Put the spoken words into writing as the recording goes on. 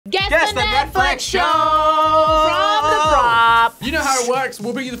Guess the Netflix show from the prop. You know how it works.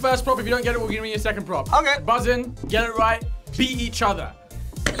 We'll bring you the first prop. If you don't get it, we'll give you a second prop. Okay. Buzz in, get it right, beat each other.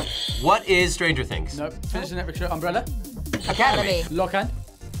 What is Stranger Things? Nope. Finish the Netflix show. Umbrella. Academy. Lock hand.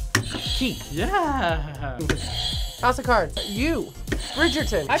 Key. Yeah. House of Cards. You.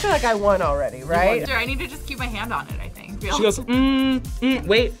 Bridgerton. I feel like I won already, right? I need to just keep my hand on it, I think. She goes,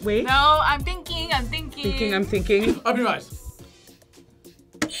 wait. No, I'm thinking. I'm thinking. Open your eyes.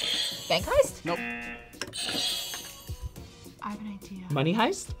 Bank heist? Nope. I have an idea. Money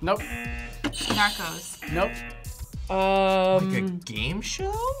heist? Nope. Narcos. Nope. Like a game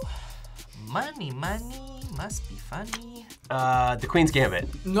show? Money, must be funny. The Queen's Gambit.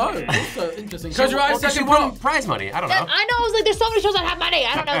 No. Also interesting. Close your eyes, second won prop. prize money. I don't know. I know, I was like, there's so many shows that have money.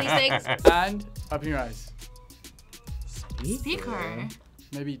 I don't know these things. And open your eyes. Speaker.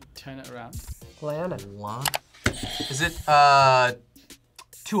 Maybe turn it around. Lana. Is it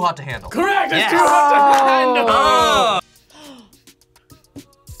Too Hot to Handle? Correct! It's Yes. Too Hot to Handle!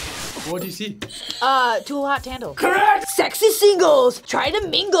 What do you see? Too Hot to Handle. Correct! Sexy singles try to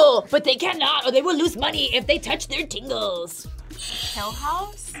mingle, but they cannot or they will lose money if they touch their tingles. Hill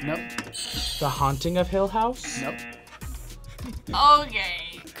House? Nope. The Haunting of Hill House? Nope.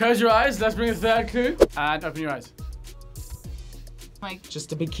 Okay. Close your eyes. Let's bring the third clue. And open your eyes. Like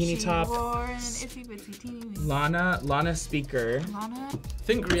Just a bikini top. Itsy bitsy teeny. Lana speaker. Lana?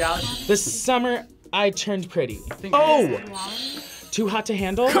 Think reality. This summer I turned pretty. Think Reality? Too Hot to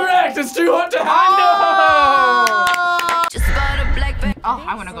Handle? Correct! It's Too Hot to Handle! Oh,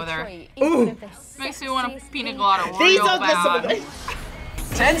 I want to go there. Ooh. Makes me want a pina colada Please real don't miss some of bad. it.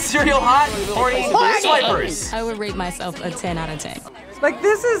 10 cereal hot, 40 swipers. I would rate myself a 10 out of 10. Like,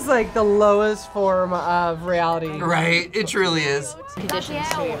 this is like the lowest form of reality. Right, it truly is. Conditions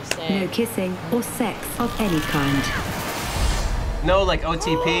to your stay. No kissing or sex of any kind. No, like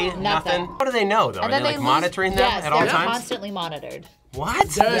OTP, nothing. What do they know, though? Are they like monitoring them yes, at all they're times? constantly monitored. What?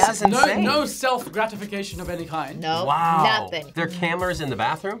 There's This is insane. no self-gratification of any kind. No, Wow. nothing. There are cameras in the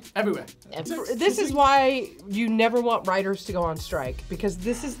bathroom? Everywhere. This is why you never want writers to go on strike, because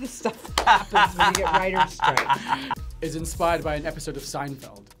this is the stuff that happens when you get writers' strike. Is inspired by an episode of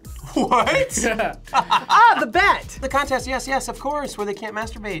Seinfeld. What? Yeah. Ah, the bet! The contest, yes, of course, where they can't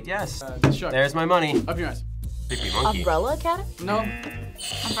masturbate, yes. The show. There's my money. Open your eyes. Creepy monkey. Umbrella Academy? No.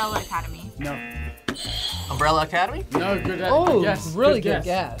 Umbrella Academy. No. Umbrella Academy? No, good Oh, guess. really good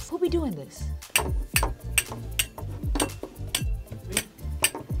guess. Who'll be doing this?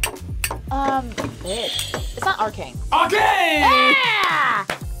 It's not Arcane. Arcane! Ah!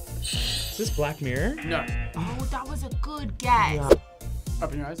 Is this Black Mirror? No. Oh, that was a good guess. Yeah.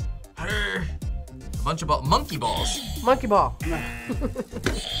 Open your eyes. A bunch of monkey balls. Monkey ball.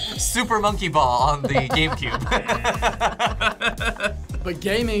 Super monkey ball on the GameCube. But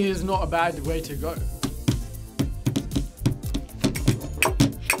gaming is not a bad way to go.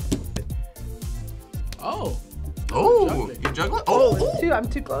 Oh. Oh, you juggling? Oh, I'm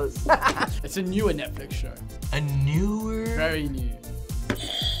too close. It's a newer Netflix show. a newer Very new.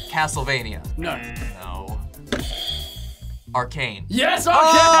 Castlevania. No. No. Arcane. Yes,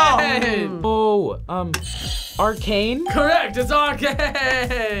 Arcane! Oh, Arcane? Correct, it's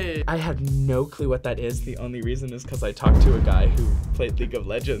Arcane! I have no clue what that is. The only reason is because I talked to a guy who played League of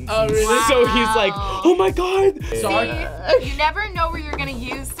Legends. Oh, really? So he's like, oh my god. Sorry. You never know where you're gonna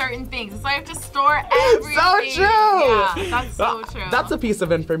use certain things. It's like I have to store everything. So true. Yeah, that's so true. That's a piece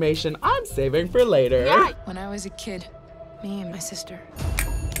of information I'm saving for later. Yeah. When I was a kid, me and my sister,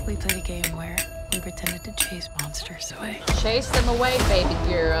 we played a game where we pretended to chase monsters away. Chase them away, baby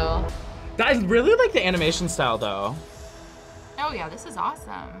girl. I really like the animation style though. Oh yeah, this is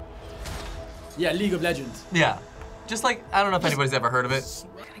awesome. Yeah, League of Legends. Yeah. Just like, I don't know if anybody's ever heard of it.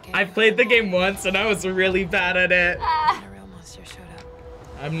 I played the game once and I was really bad at it. A real monster showed up.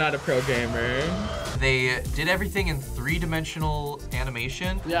 I'm not a pro gamer. They did everything in 3-dimensional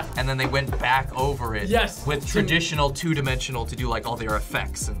animation. Yeah. And then they went back over it. Yes. With traditional 2-dimensional to do like all their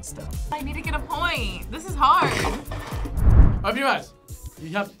effects and stuff. I need to get a point. This is hard. Open your eyes. You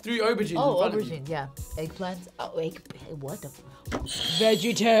have 3 aubergines Oh, in front of you. aubergine, yeah. Eggplants. Oh, what the?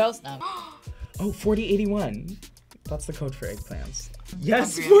 VeggieTales. No. Oh, 4081. That's the code for eggplants.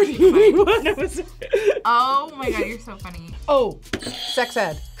 Yes, really 4081. I was. Oh my god, you're so funny. Oh, sex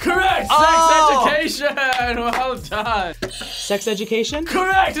ed. Correct! Oh! Sex education! Well done! Sex education?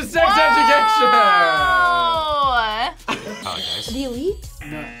 Correct! It's sex education! Oh! Apologize. The Elite?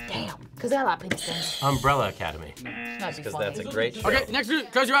 No. Damn. Because they got a lot of penis things. Umbrella Academy. That'd be Because funny. that's a great show. Okay, next clue.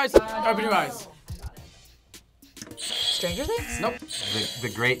 Close your eyes. Open your eyes. Stranger Things? Nope. The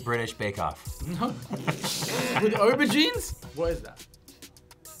Great British Bake Off. No. With aubergines? What is that?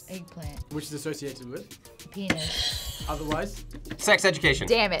 Eggplant. Which is associated with? Penis. Otherwise? Sex education.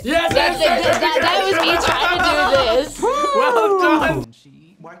 Damn it. Yes, that was me trying to do this. Well done.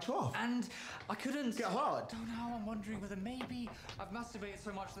 She whacked you off. And I couldn't get hard. So now I'm wondering whether maybe I've masturbated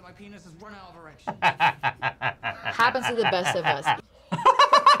so much that my penis has run out of erection. Happens to the best of us.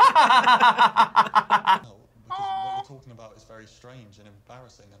 What you're talking about is very strange and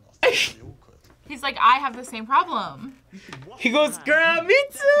embarrassing and really awkward. He's like, I have the same problem. He goes, girl, me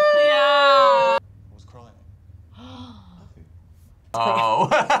too. Yeah. I was crying. Oh.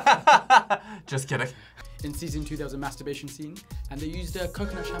 Just kidding. In season 2, there was a masturbation scene, and they used a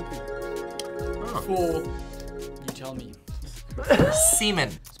coconut shampoo for, you tell me. Semen.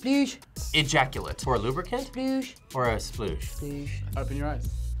 Sploosh. Ejaculate. Or a lubricant? Sploosh. Or a sploosh? Sploosh. Open your eyes.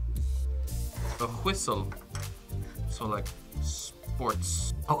 A whistle. So like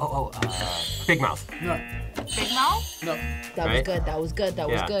sports. Big mouth. No. Big mouth? No. That was good. That was good. That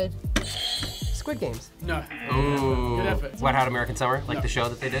was good. Squid Games. No. Ooh. Good effort. Wet Hot American Summer? Like No. the show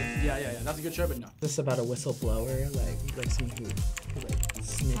that they did? Yeah. That's a good show, but no. This is about a whistleblower, like someone who like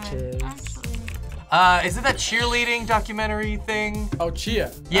snitches. Actually. Is it that cheerleading documentary thing? Oh,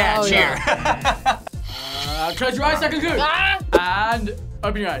 cheer. Yeah, Oh, cheer. Close your eyes, second clue. Ah! And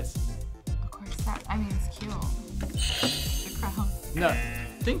open your eyes. Of course, that, I mean, it's cute. The crown. No.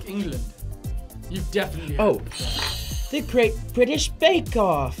 Think England. You've definitely heard Oh, of it. the Great British Bake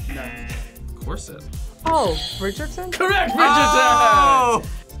Off. No. Corset. Oh, Bridgerton? Correct, Bridgerton!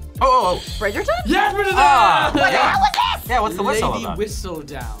 Oh. Bridgerton? Yes, Bridgerton! Ah, What the hell was this? Yeah, what's the whistle Lady about? Whistle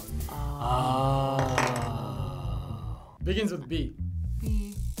Down. Begins with B.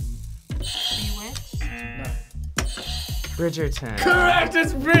 Bewitched? No. Bridgerton. Correct,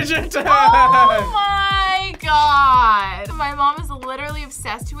 it's Bridgerton! Oh my god! My mom is literally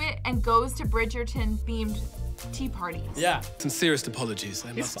obsessed to it and goes to Bridgerton themed tea parties. Yeah. Sincerest apologies,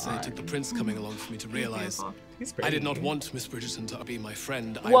 I must say. It took the prince coming along for me to realize Beautiful. I did not want Miss Bridgerton to be my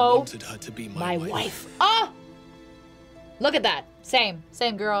friend. I Whoa. wanted her to be my wife. Ah! Look at that. Same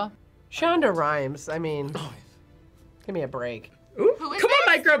girl. Shonda Rhimes. I mean, give me a break. Ooh, Who is come on,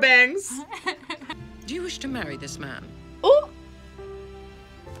 micro bangs. Do you wish to marry this man? Ooh!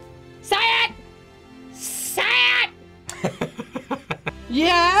 Say it! Say it!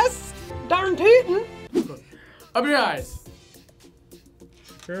 Yes! Darn tootin'. Open your eyes.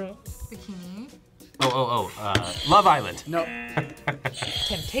 Girl. Bikini. Love Island. No.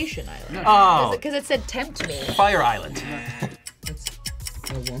 Temptation Island. Oh. Because it said tempt me. Fire Island. That's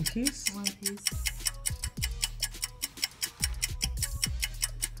a One Piece? One Piece.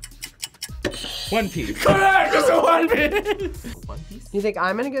 One Piece. Correct, it's a One Piece! One Piece? You think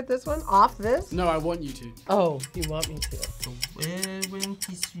I'm gonna get this one off this? No, I want you to. Oh, you want me to? One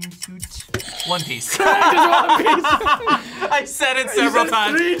Piece swimsuit. One Piece. Correct, it's One Piece! I said it several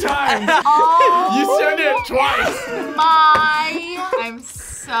times. 3 times! Oh, You said it twice! I'm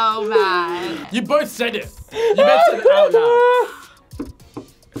so mad. You both said it. You both said it out loud.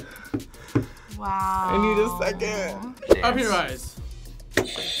 Wow. I need a second. Open your eyes.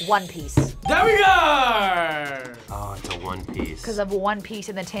 One Piece. There we go! Oh, it's a One Piece. Because of One Piece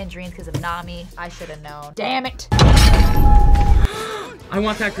and the Tangerines, because of Nami. I should have known. Damn it. I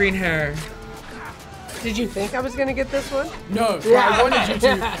want that green hair. Did you think I was gonna get this one? No, but I wanted you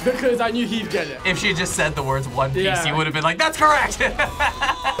to because I knew he'd get it. If she had just said the words One Piece, Yeah. you would have been like, that's correct.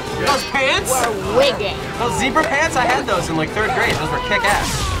 Those pants? We're wigging. Those zebra pants? I had those in like 3rd grade. Those were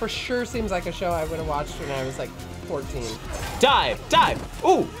kick-ass. For sure seems like a show I would have watched when I was like 14. Dive.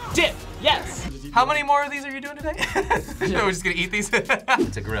 Ooh, dip. Yes. How many more of these are you doing today? No, we're just gonna eat these.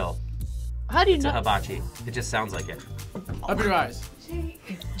 It's a grill. How do you It's know? a hibachi. It just sounds like it. Open your eyes.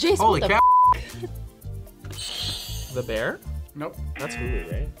 Jayse, Holy what the cow. The bear? Nope. That's Hulu,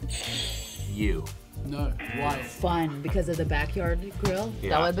 right? You. No. Why? fun because of the backyard grill? Yeah.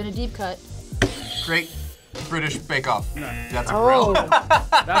 That would have been a deep cut. Great British Bake Off. No. That's a grill.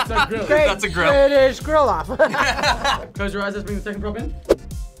 That's a grill. Great That's a grill. British grill off. Close your eyes, let's bring the second prop in.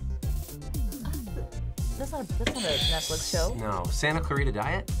 That's not a Netflix show. No. Santa Clarita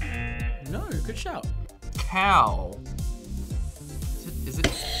Diet? No, good shout. Cow. Is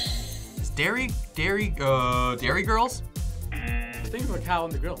dairy girls? Think of a cow on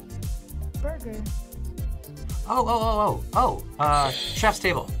the grill. Burger. Chef's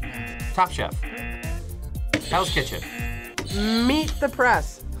Table. Top Chef. Hell's Kitchen. Meet the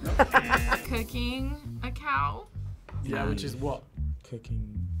press. Cooking a cow. Yeah, which is what? Cooking.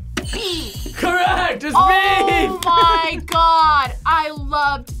 Beef. Correct, it's Oh beef! my god, I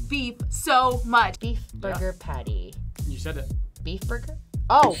loved beef so much. Beef burger patty. You said it. Beef burger?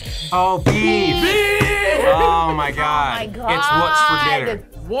 Oh. Oh, beef. Beef! Oh my god. Oh my god. It's what's for dinner.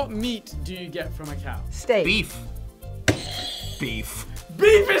 What meat do you get from a cow? Steak. Beef. Beef.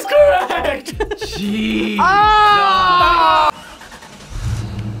 Beef is correct! Jeez. Oh!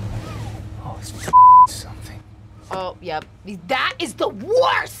 Oh, it's something. Oh, yep. That is the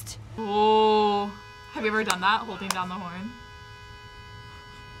worst! Oh. Have you ever done that? Holding down the horn?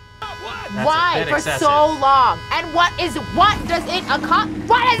 Why? For excessive. so long. And what does it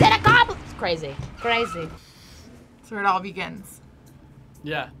accomplish? It's crazy. Crazy. That's where it all begins.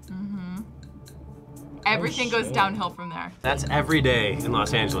 Yeah. Everything goes downhill from there. That's every day in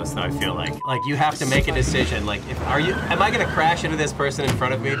Los Angeles, though, I feel like. Like, you have to make a decision. Like, am I gonna crash into this person in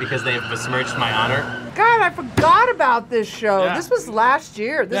front of me because they've besmirched my honor? God, I forgot about this show. Yeah. This was last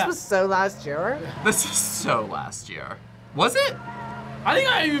year. This Yeah. was so last year. This is so last year. Was it? I think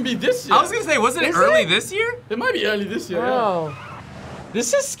it might even be this year. I was gonna say, wasn't it early this year? It might be early this year. Oh.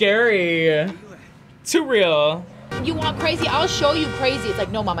 This is scary. Too real. You want crazy? I'll show you crazy. It's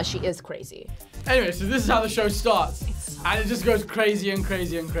like, no, mama, she is crazy. Yeah. Anyway, so this is how the show starts. And it just goes crazy and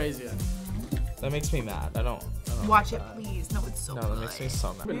crazy and crazier. That makes me mad. I don't Watch it, please. No, it's so No, good. that makes me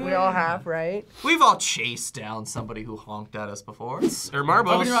so mad. We all have, right? We've all chased down somebody who honked at us before. Or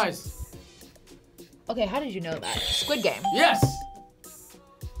marbles. Open your eyes. Okay, how did you know that? Squid Game. Yes!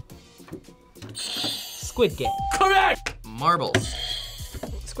 Squid Game. Correct! Marbles.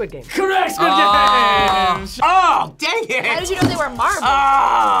 Squid Game. Correct, Squid Game! Oh, dang it! How did you know they were marbles?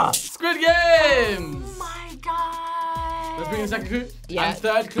 Ah! Squid Games! Oh my god. Let's bring in the second clue. Yeah. And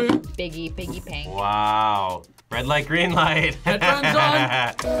third clue. Biggie Pink. Wow. Red light, green light. Headphones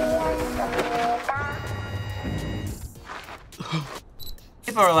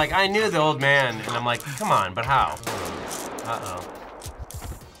People are like, I knew the old man. And I'm like, come on, but how? Uh-oh.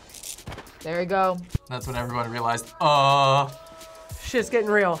 There we go. That's when everyone realized, Shit's getting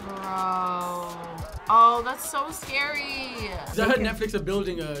real. Bro. Oh, that's so scary. I heard Netflix are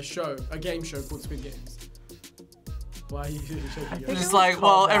building a game show called Squid Games. Why are you shaking your just like,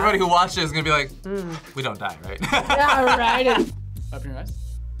 well, everybody who watched it is gonna be like, we don't die, right? Yeah, right. Open your eyes.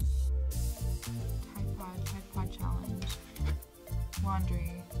 Tripod challenge.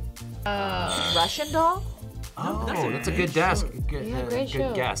 Laundry. Russian doll? Oh, that's a good desk. Good, Yeah, great show.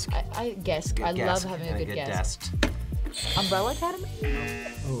 good guess. I guess. I love having a good guess. Umbrella Academy?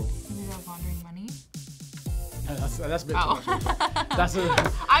 Oh. Maybe I was laundering money. That's a bit Oh. too much. That's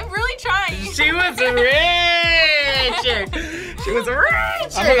a... I'm really trying. She was rich. She was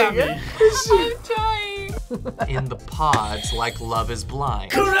rich. I'm trying. In the pods, like Love is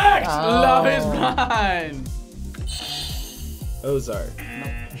Blind. Correct! Love is Blind! Ozark.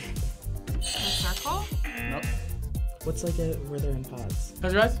 The circle? Nope. What's like where they're in pods?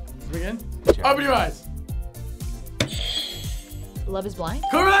 Close your eyes. Begin. Open your eyes. Love is Blind?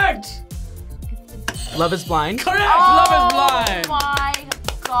 Correct! Love is Blind. Correct! Love is Blind! Oh my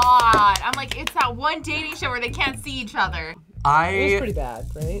god. I'm like, it's that one dating show where they can't see each other. It was I pretty bad,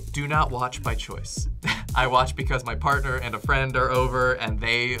 right? do not watch by choice. I watch because my partner and a friend are over and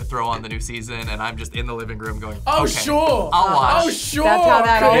they throw on the new season and I'm just in the living room going, Oh, okay, sure! I'll watch. Oh, sure! That's how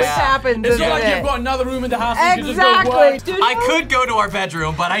that always Yeah. happens, It's isn't not like it? you've got another room in the house and you can just go Exactly. work. I could go to our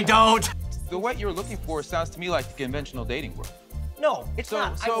bedroom, but I don't. The what you're looking for sounds to me like the conventional dating world. No, it's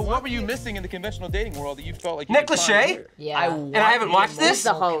not. So what were you missing in the conventional dating world that you felt like you Nick could find Lachey? here? Yeah. And I haven't watched this?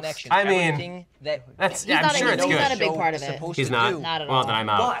 the host. I mean, that's, yeah, I'm sure it's He's good. not a big part of it. He's not? Not at Well, all. then I'm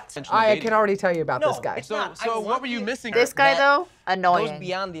out. I can already tell you about this guy. So what were you missing? This guy, though, annoying. Goes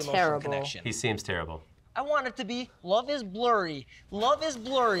beyond the emotional Terrible. connection. He seems terrible. I want it to be love is blurry. Love is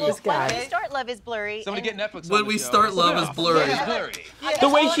blurry. This guy. When we start Love is Blurry. Somebody get Netflix. When we start Love is Blurry. The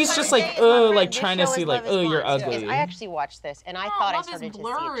way he's just like, like trying to see like, you're ugly. I actually watched this and I thought I Love is started to see it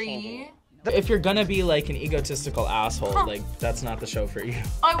blurry. changing. If you're gonna be like an egotistical asshole, like that's not the show for you.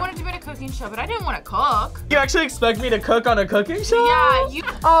 Oh, I wanted to be in a cooking show, but I didn't want to cook. You actually expect me to cook on a cooking show? Yeah, you.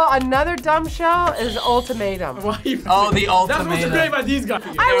 Oh, another dumb show is Ultimatum. Oh, the That's what's Ultimatum. great about these guys.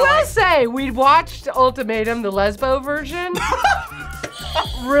 I will say, we watched Ultimatum, the Lesbo version.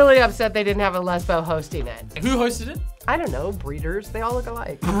 Really upset they didn't have a Lesbo hosting it. Who hosted it? I don't know, breeders. They all look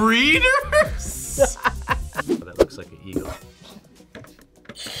alike. Breeders? That looks like an eagle.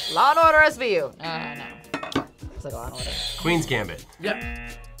 Law and Order SVU. No. It's like Law and Order. Queen's Gambit. Yep.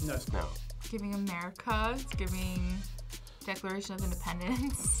 No. No. Giving America. It's giving Declaration of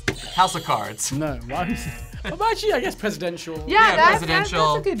Independence. House of Cards. No. Why? What about you? I guess presidential. Yeah,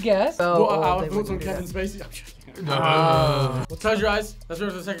 presidential. that's a good guess. What Oh, are our they thoughts on wouldn't do Kevin that. Spacey? I'm joking. No. Close your eyes. Let's go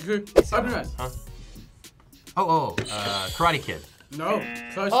to the second clue. Open your eyes. Karate Kid. No.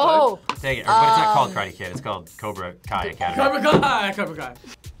 Close. Oh. Take it. But it's not called Karate Kid. It's called Cobra Kai Academy. Cobra Kai. Cobra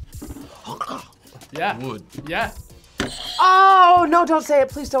Kai. Yeah. Wood. Yeah. Oh, no, don't say it.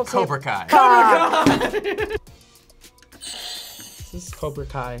 Please don't say Cobra it. Kai. This is Cobra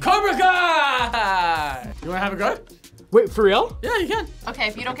Kai. Cobra Kai! You wanna have a go? Wait, for real? Yeah, you can. Okay,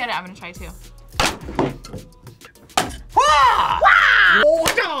 if you don't get it, I'm gonna try too.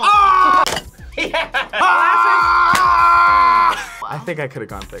 I think I could have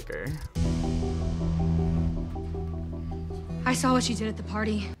gone thicker. I saw what you did at the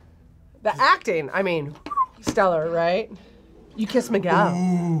party. The acting, I mean, stellar, right? You kiss Miguel.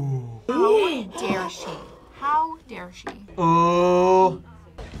 How dare she? How dare she? Oh.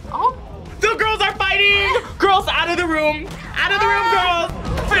 Oh. The girls are fighting! Girls, out of the room! Out of the room, girls!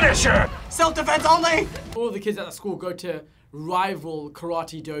 Finish her! Self-defense only! All the kids at the school go to rival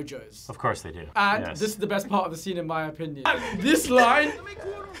karate dojos. Of course they do. And yes. this is the best part of the scene in my opinion. This line,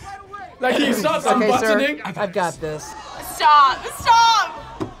 like he starts Okay, unbuttoning. sir, I've got this. Stop! Stop!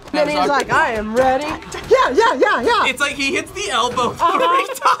 Then he's like, I am ready. Yeah. It's like he hits the elbow 3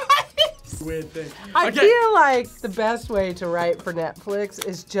 times. Weird thing. I feel like the best way to write for Netflix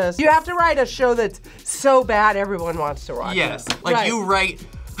is just, you have to write a show that's so bad everyone wants to watch Yes, it. like you write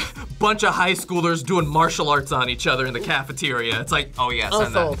bunch of high schoolers doing martial arts on each other in the cafeteria. It's like, oh yeah,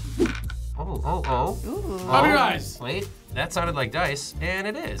 send that. Oh. Open your eyes. Wait, that sounded like dice, and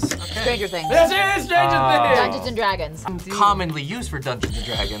it is. Okay. Stranger Things. This is Stranger Things. Dungeons and Dragons. Commonly used for Dungeons and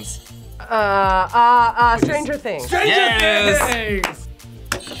Dragons. Stranger Things. Stranger Things.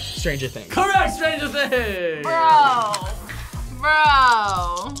 Stranger Things. Correct, Stranger Things. Bro.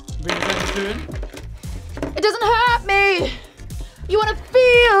 Bring the spoon. It doesn't hurt me. You wanna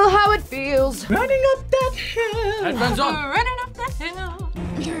feel how it feels. Running up that hill. Headphones on. Running up the hill.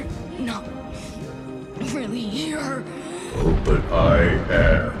 You're not really here. But I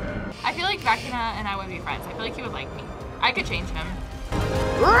am. I feel like Vecna and I would be friends. I feel like he would like me. I could change him.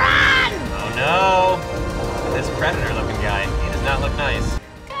 Run! Oh no! This predator-looking guy. He does not look nice.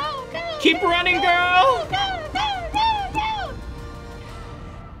 Keep running, girl! Go!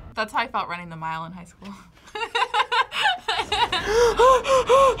 That's how I felt running the mile in high school.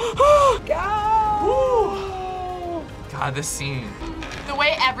 God, this scene. The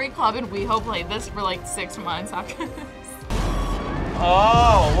way every club in WeHo played this for like 6 months after this.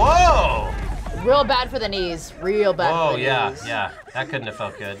 Oh, whoa! Real bad for the knees. Real bad for the knees. Yeah. That couldn't have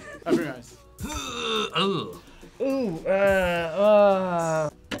felt good. Open your eyes.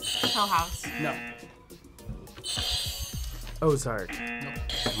 Hill House. No. Ozark.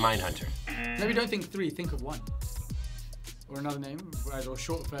 Mindhunter. Maybe don't think 3, think of 1. Or another name, or a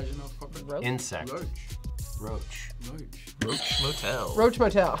short version of cockroach. Insect. Roach. Roach Motel. Roach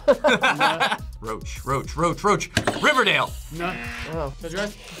Motel. Roach. Riverdale. No. Oh. Close your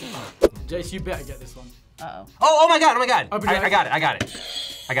eyes. Jayse, you better get this one. Uh-oh. Oh my god. Open your I eyes. got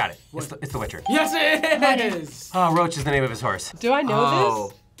it. It's the Witcher. Yes, it is! Oh, Roach is the name of his horse. Do I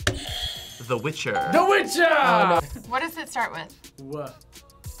know this? The Witcher. The Witcher! Oh, no. What does it start with? What?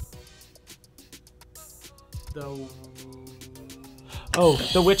 The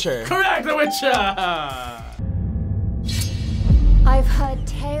Witcher. Correct, The Witcher! I've heard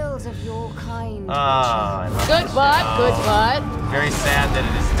tales of your kind. I love Good this butt, show. good butt. Very sad that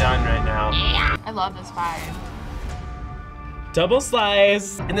it is done right now. I love this vibe. Double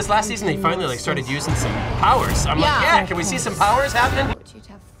slice. In this last season, they finally started using some powers. I'm like, Yeah. yeah, can we see some powers happening? I thought you'd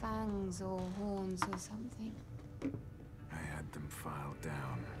have fangs or horns or something. I had them filed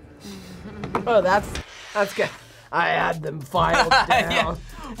down. Oh, that's good. I had them filed down. Yeah.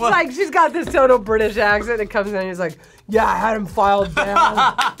 It's like she's got this total British accent and comes in and he's like, yeah, I had them filed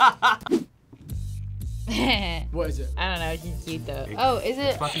down. What is it? I don't know. She's cute though. Oh, is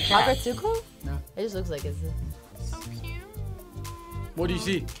it Fluffy cat. Akatsuko? No. It just looks like it's. So cute. What do you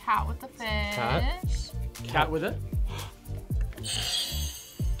see? Cat with the fish. Cat with it?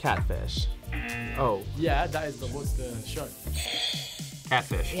 Catfish. Oh. Yeah, that is what's the show?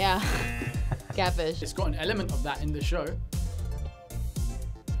 Catfish. Yeah. Catfish. It's got an element of that in the show.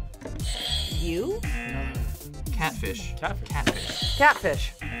 You? No. Catfish.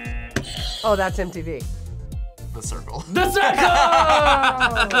 Catfish. Oh, that's MTV. The Circle. The Circle!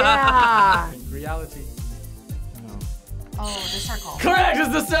 Yeah. Reality. Oh, The Circle. Correct, it's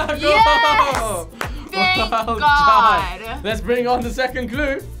The Circle! Yes! Thank Well God. done. Let's bring on the second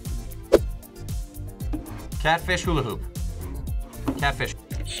clue. Catfish hula hoop. Catfish.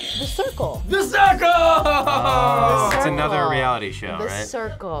 The Circle. The Circle! Oh, it's Circle. another reality show, The right?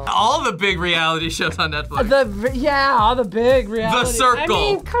 Circle. All the big reality shows on Netflix. All the big reality. The Circle. I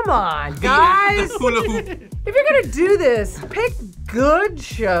mean, come on, guys. The hula hoop. If you're gonna do this, pick good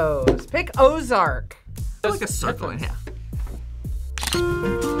shows. Pick Ozark. It's like a circle in half.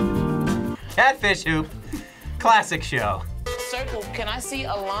 Catfish hoop. Classic show. Circle, can I see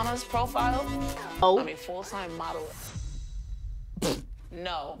Alana's profile? Oh. I mean, full-time model.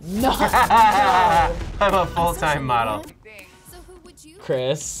 No. No. I'm a full-time model.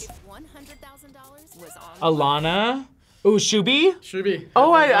 Chris. Alana. Ooh, Shubi? Shubi.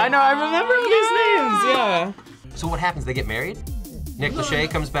 Oh, I know. I remember all these names. Yeah. So what happens? They get married? Nick Lachey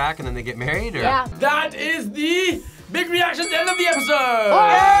comes back and then they get married? Or? Yeah. That is the big reactions end of the episode.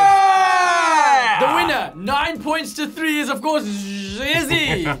 Yeah! The winner, 9 points to 3, is of course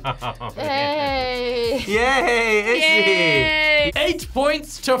Izzy. Hey. Yay, Izzy. 8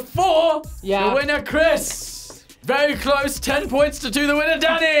 points to 4. Yeah. The winner, Chris. Very close, 10 points to 2. The winner,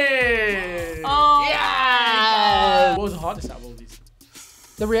 Dani. Oh, Yeah. What was the hardest out of all these?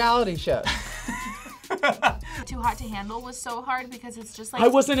 The reality show. Too Hot to Handle was so hard because it's just like I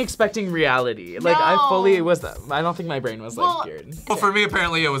wasn't expecting reality. Like, I fully was, I don't think my brain was like geared. Well, for me,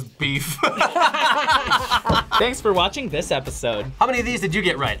 apparently it was beef. Thanks for watching this episode. How many of these did you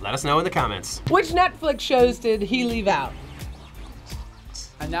get right? Let us know in the comments. Which Netflix shows did he leave out?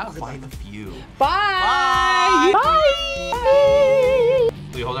 And now, Quite a few. Bye. Bye.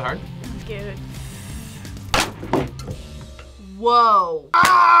 Will you hold it hard? Good. Whoa.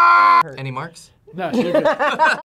 Any marks? No, you're good.